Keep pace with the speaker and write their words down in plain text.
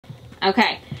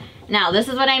Okay, now this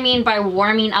is what I mean by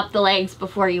warming up the legs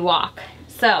before you walk.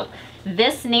 So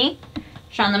this knee,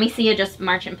 Shawn, let me see you just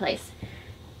march in place.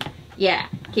 Yeah,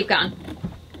 keep going.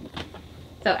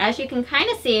 So as you can kind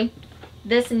of see,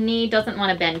 this knee doesn't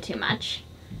want to bend too much.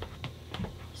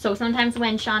 So sometimes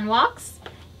when Shawn walks,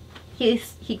 he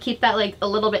keeps that leg a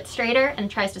little bit straighter and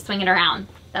tries to swing it around.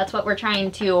 That's what we're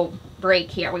trying to break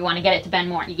here. We want to get it to bend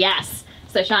more. Yes.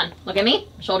 So Shawn, look at me,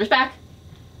 shoulders back.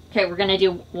 Okay, we're gonna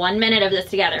do 1 minute of this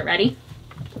together. Ready?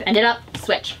 Bend it up,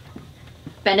 switch.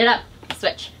 Bend it up,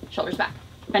 switch. Shoulders back.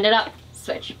 Bend it up,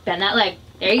 switch. Bend that leg.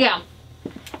 There you go.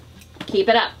 Keep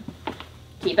it up.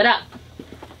 Keep it up.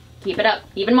 Keep it up.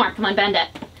 Even more. Come on, bend it.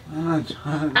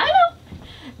 I know.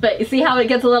 But you see how it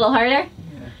gets a little harder?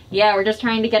 Yeah, we're just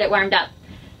trying to get it warmed up.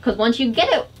 Because once you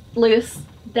get it loose,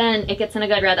 then it gets in a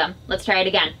good rhythm. Let's try it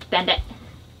again. Bend it.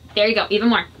 There you go. Even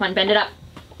more. Come on, bend it up.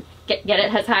 Get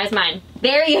it as high as mine.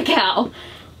 There you go.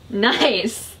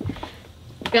 Nice.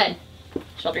 Good.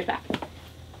 Shoulders back.